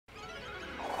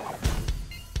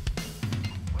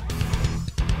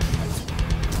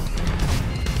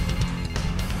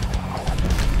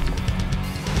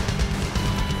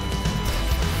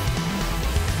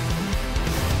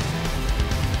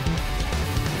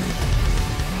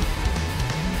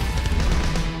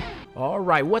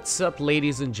Alright, what's up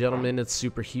ladies and gentlemen, it's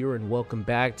Super here and welcome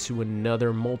back to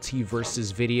another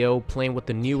Multiversus video playing with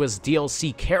the newest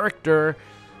DLC character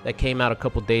that came out a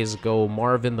couple days ago,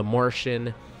 Marvin the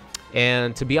Martian.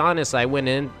 And to be honest, I went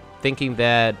in thinking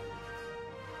that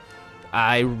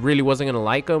I really wasn't going to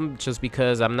like him just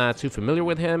because I'm not too familiar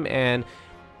with him, and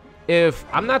if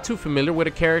I'm not too familiar with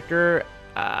a character,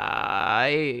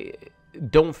 I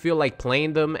don't feel like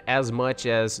playing them as much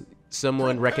as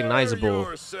someone recognizable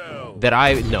that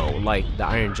I know, like the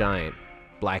Iron Giant,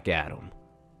 Black Adam,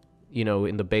 you know,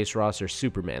 in the base roster,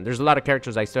 Superman. There's a lot of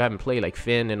characters I still haven't played, like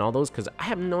Finn and all those, because I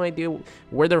have no idea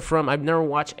where they're from. I've never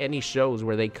watched any shows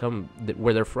where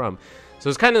where they're from. So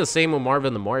it's kind of the same with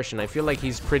Marvin the Martian. I feel like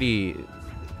he's pretty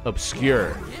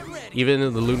obscure, even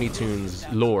in the Looney Tunes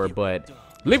lore. But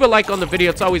leave a like on the video,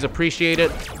 it's always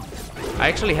appreciated. I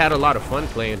actually had a lot of fun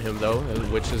playing him though,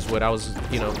 which is what I was,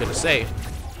 you know, gonna say.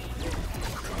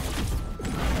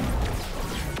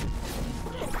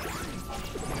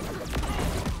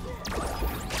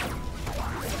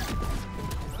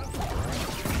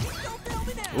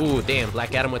 Ooh, damn,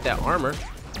 Black Adam with that armor.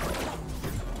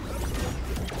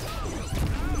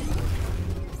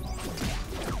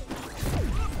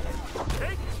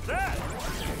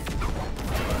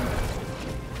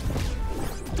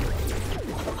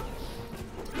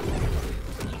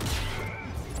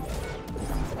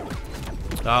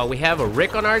 We have a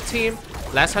Rick on our team.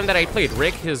 Last time that I played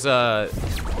Rick, his oh,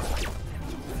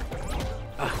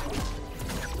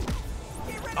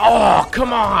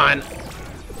 come on.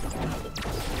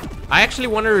 I actually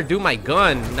wanted to do my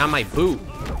gun, not my boot.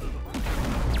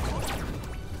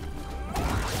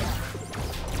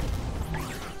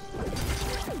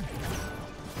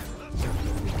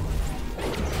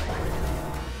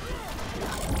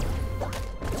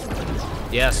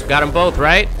 Yes, got them both,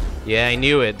 right? Yeah, I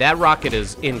knew it. That rocket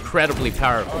is incredibly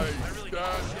powerful.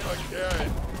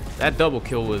 That double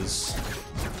kill was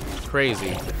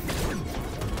crazy.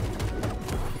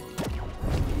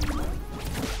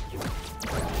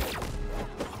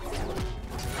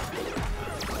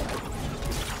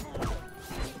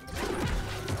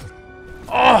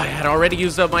 Oh, I had already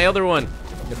used up my other one.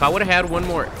 If I would have had one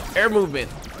more air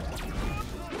movement,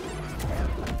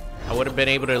 I would have been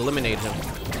able to eliminate him.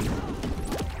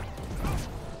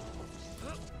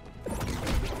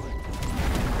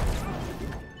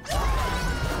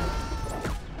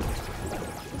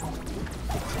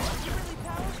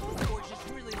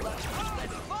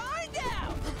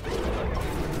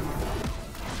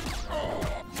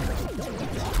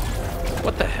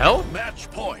 What the hell?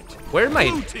 Match point. Where am I?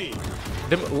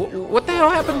 What the hell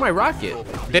happened to my rocket?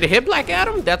 Did it hit Black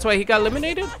Adam? That's why he got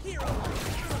eliminated?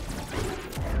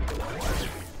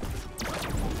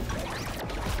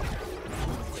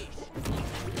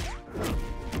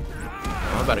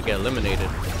 I'm about to get eliminated.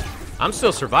 I'm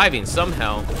still surviving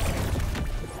somehow.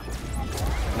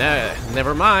 Nah,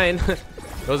 never mind.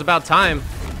 It was about time.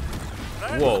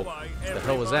 Whoa, what the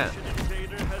hell was that?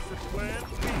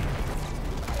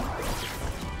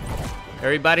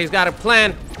 Everybody's got a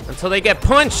plan until they get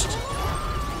punched.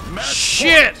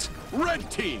 Shit!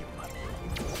 Red team.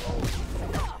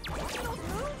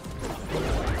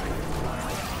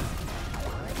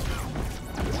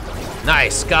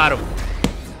 Nice, got him.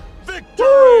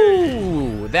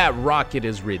 Victory! That rocket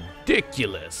is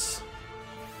ridiculous.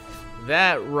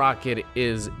 That rocket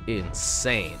is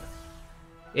insane.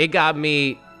 It got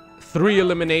me 3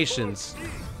 eliminations.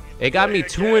 It got me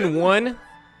 2 in 1.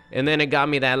 And then it got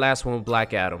me that last one with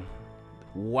Black Adam.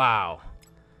 Wow.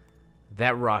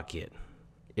 That rocket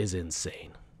is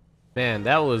insane. Man,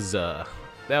 that was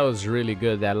really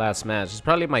good, that last match. It's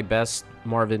probably my best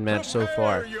Marvin match so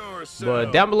far.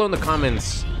 But down below in the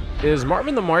comments, is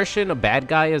Marvin the Martian a bad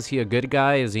guy? Is he a good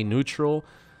guy? Is he neutral?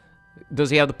 Does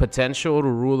he have the potential to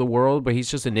rule the world, but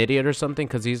he's just an idiot or something?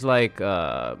 Because he's like,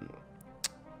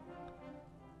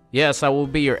 yes, I will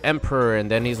be your emperor.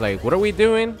 And then he's like, what are we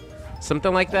doing?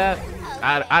 Something like that.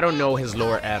 I don't know his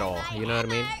lore at all. You know what I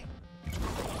mean?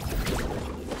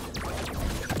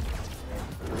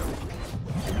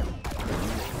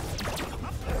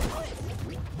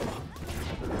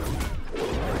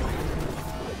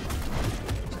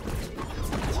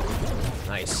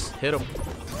 Nice. Hit him.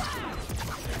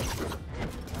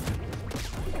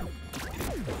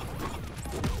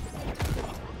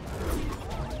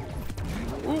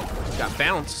 Ooh, got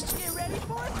bounced.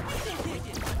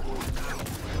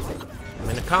 I'm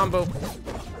in a combo.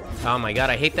 Oh my god,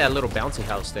 I hate that little bouncy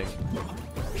house thing.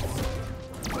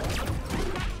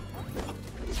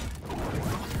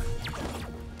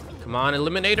 Come on,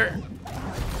 Eliminator.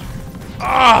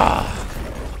 Ah!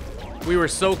 We were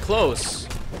so close.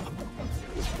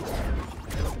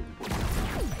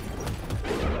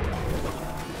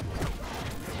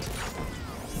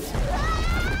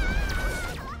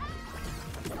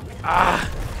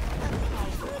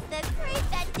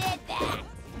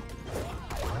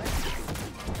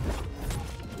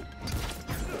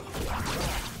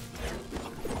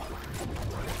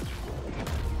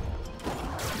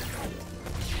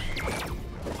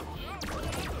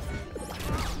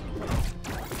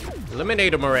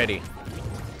 Eliminate him already.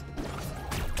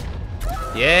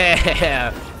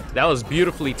 Yeah, that was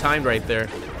beautifully timed right there.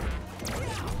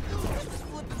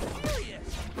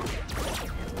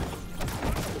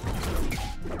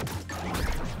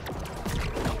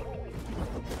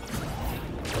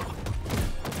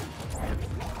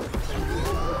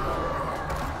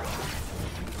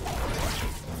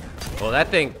 Well, that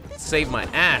thing saved my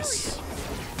ass.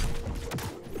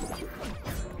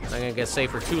 Not gonna get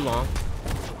saved for too long.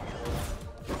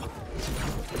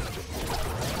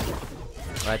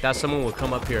 I thought someone would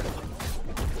come up here.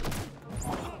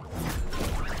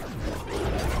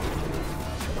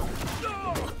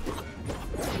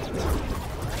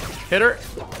 Hit her.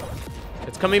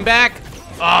 It's coming back.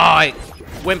 Oh, I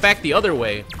went back the other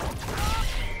way.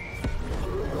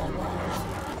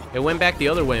 It went back the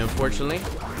other way, unfortunately.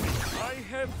 I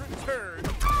have returned.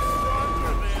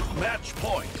 Match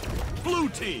point. Blue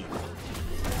team.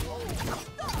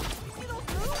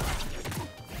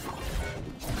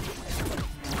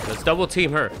 Let's double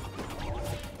team her.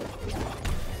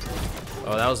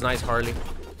 Oh, that was nice, Harley.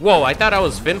 Whoa, I thought I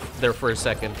was Finn there for a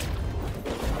second.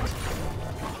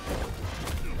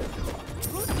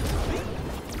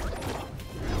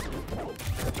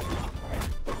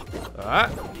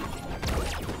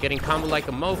 Getting combo like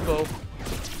a mofo.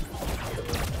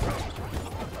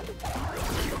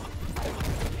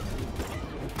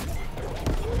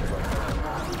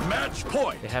 Match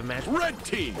point. They have match. Red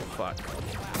team. Fuck.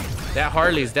 That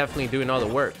Harley is definitely doing all the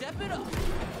work.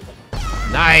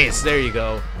 Nice, there you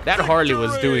go. That Harley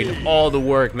was doing all the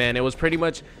work, man. It was pretty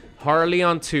much Harley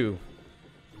on 2.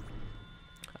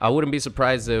 I wouldn't be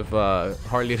surprised if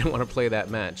Harley didn't want to play that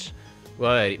match.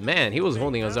 But man, he was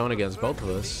holding his own against both of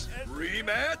us.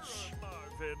 Rematch.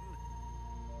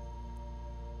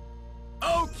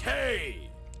 Okay.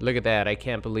 Look at that, I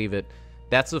can't believe it.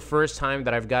 That's the first time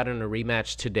that I've gotten a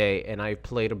rematch today, and I've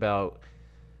played about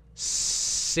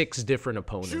 6 different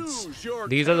opponents.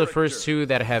 These are the first 2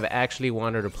 that have actually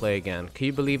wanted to play again. Can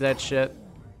you believe that shit?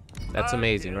 That's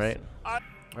amazing, right?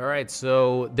 Alright,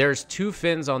 so there's 2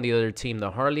 Finns on the other team. The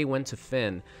Harley went to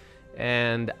Finn.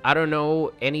 And I don't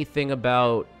know anything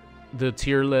about the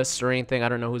tier lists or anything. I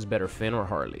don't know who's better, Finn or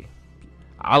Harley.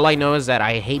 All I know is that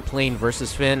I hate playing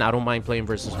versus Finn. I don't mind playing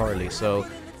versus Harley. So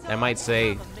that might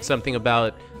say something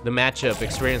about the matchup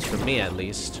experience for me, at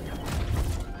least.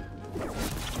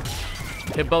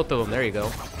 Hit both of them. There you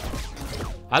go.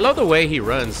 I love the way he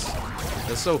runs.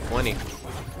 It's so funny.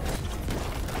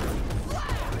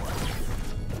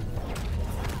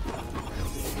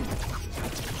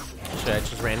 Shit, I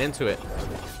just ran into it.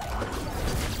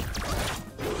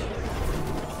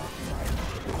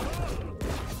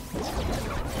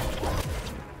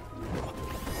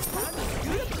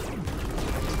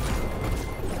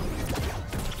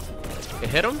 It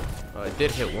hit him? Oh, it did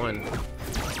hit one.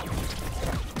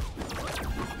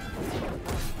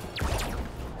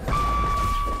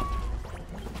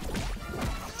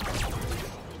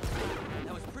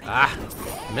 Ah,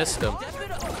 missed him.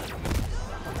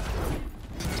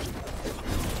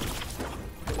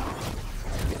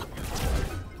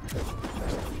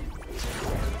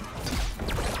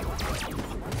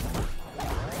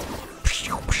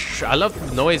 I love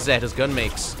the noise that his gun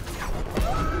makes.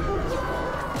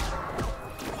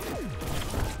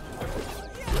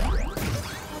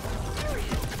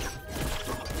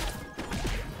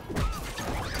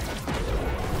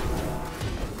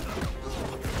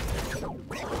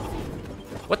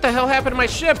 What the hell happened to my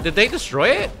ship? Did they destroy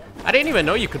it? I didn't even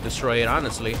know you could destroy it,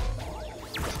 honestly.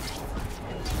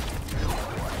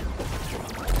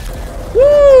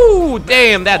 Woo!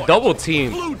 Damn, that double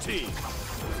team. Blue team.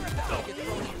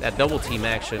 That double team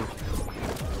action.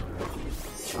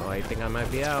 Oh, I think I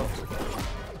might be out.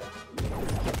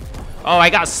 Oh,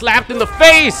 I got slapped in the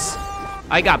face!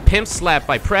 I got pimp slapped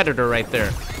by Predator right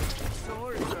there.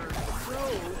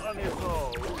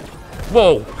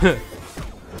 Whoa!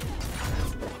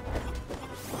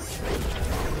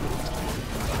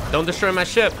 Don't destroy my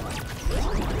ship.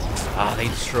 Ah, they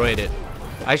destroyed it.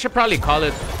 I should probably call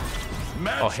it...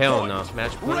 Oh, hell no.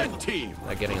 Match point. Red team.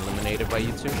 Not getting eliminated by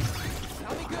you two.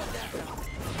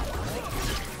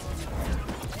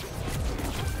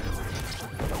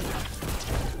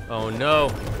 Oh no.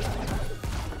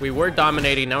 We were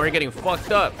dominating, now we're getting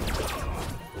fucked up.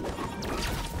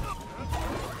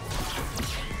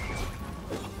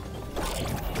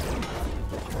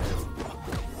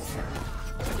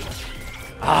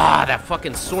 Ah, that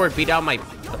fucking sword beat out my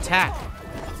attack.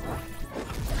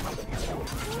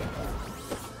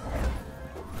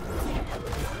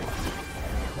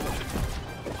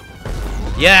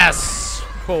 Yes!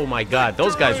 Oh my god,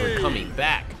 those guys were coming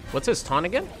back. What's his taunt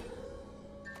again?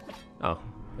 Oh,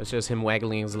 it's just him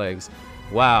waggling his legs.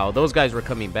 Wow, those guys were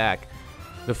coming back.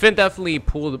 The Flint definitely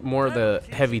pulled more of the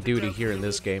heavy duty here in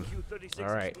this game.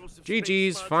 Alright,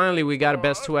 GG's. Finally, we got a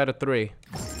best 2 out of 3.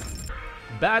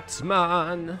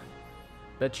 Batman.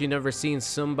 Bet you never seen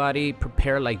somebody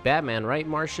prepare like Batman, right,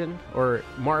 Martian? Or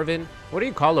Marvin? What do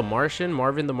you call him, Martian?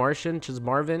 Marvin the Martian? Just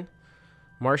Marvin?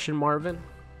 Martian Marvin?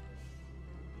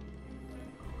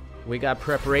 We got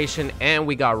preparation and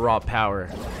we got raw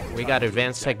power. We got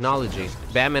advanced technology.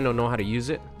 Batman don't know how to use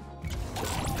it.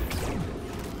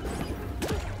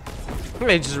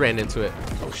 I just ran into it.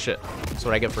 Oh shit. That's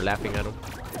what I get for laughing at him.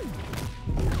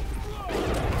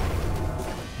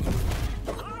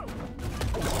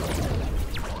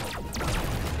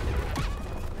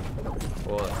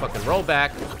 Well, fucking roll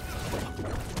back.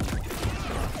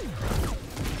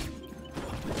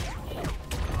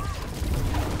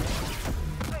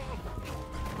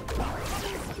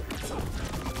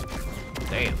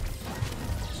 Damn.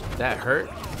 That hurt.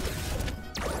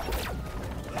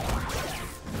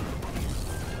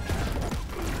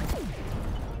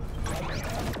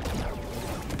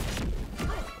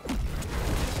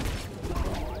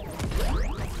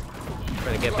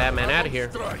 Trying to get Batman out of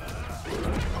here.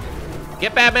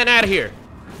 Get Batman out of here.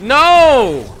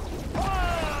 No!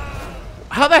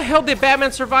 How the hell did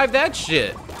Batman survive that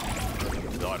shit?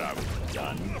 Thought I was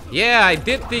done. Yeah, I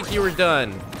did think you were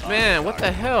done. Man, what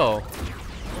the hell?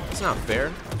 It's not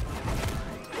fair.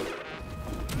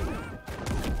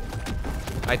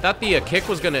 I thought the kick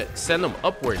was gonna send them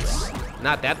upwards,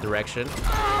 not that direction.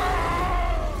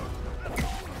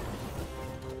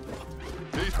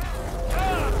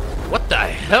 What the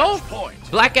hell?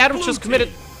 Black Adam just committed.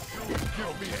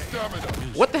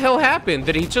 What the hell happened?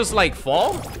 Did he just like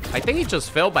fall? I think he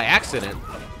just fell by accident.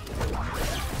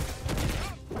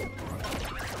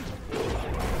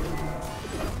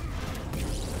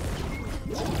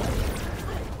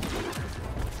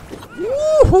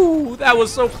 Woohoo! That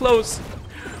was so close.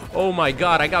 Oh my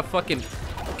god, I got fucking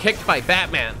kicked by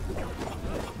Batman.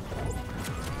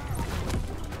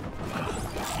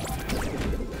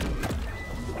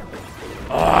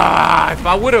 Ah, if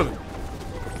I would have.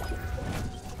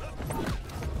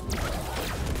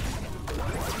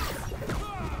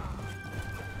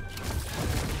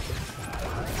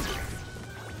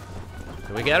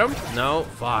 Can we get him? No,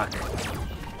 fuck.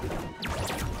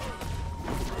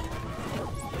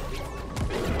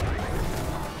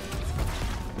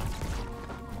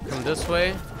 Come this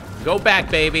way. Go back,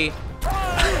 baby.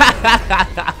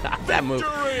 That move.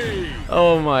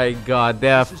 Oh my god,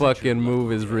 that fucking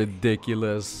move is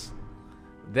ridiculous.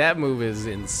 That move is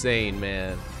insane,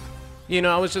 man. You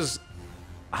know, I was just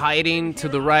hiding to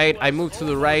the right. I moved to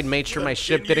the right, made sure my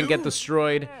ship didn't get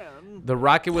destroyed. The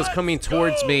rocket was coming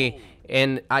towards me,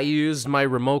 and I used my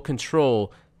remote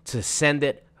control to send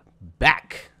it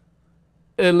back.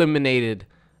 Eliminated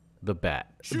the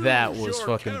bat. That was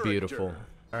fucking beautiful.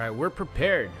 Alright, we're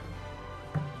prepared.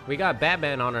 We got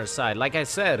Batman on our side. Like I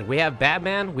said, we have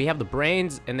Batman, we have the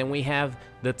brains, and then we have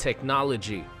the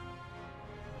technology.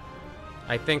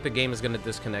 I think the game is going to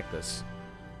disconnect us.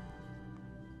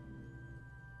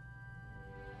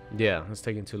 Yeah, it's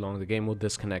taking too long. The game will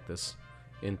disconnect us.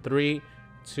 In 3,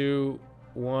 2,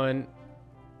 1.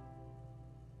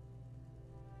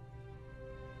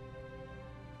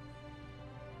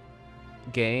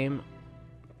 Game,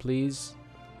 please.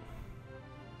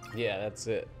 Yeah, that's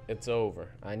it. It's over.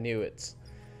 I knew it.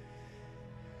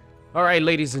 All right,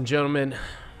 ladies and gentlemen.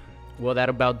 Well, that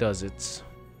about does it.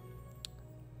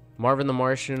 Marvin the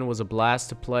Martian was a blast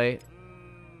to play.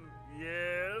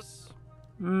 Yes.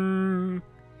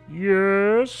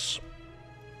 Yes.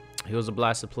 He was a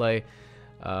blast to play.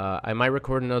 I might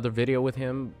record another video with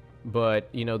him, but,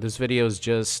 you know, this video is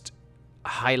just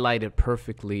highlighted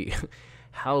perfectly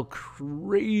how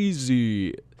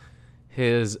crazy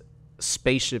his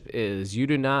spaceship is. You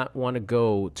do not want to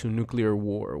go to nuclear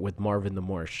war with Marvin the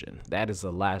Martian. That is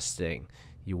the last thing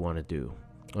you want to do.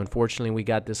 Unfortunately, we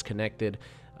got disconnected,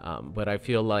 but I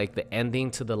feel like the ending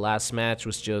to the last match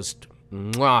was just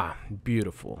mwah,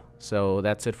 beautiful. So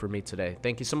that's it for me today.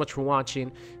 Thank you so much for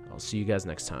watching. I'll see you guys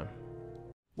next time.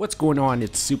 What's going on?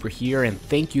 It's Super here, and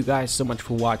thank you guys so much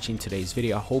for watching today's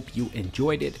video. I hope you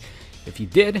enjoyed it. If you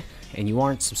did and you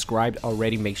aren't subscribed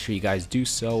already, make sure you guys do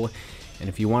so. And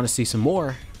if you want to see some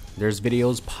more, there's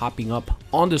videos popping up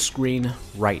on the screen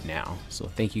right now. So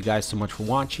thank you guys so much for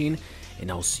watching,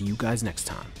 and I'll see you guys next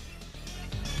time.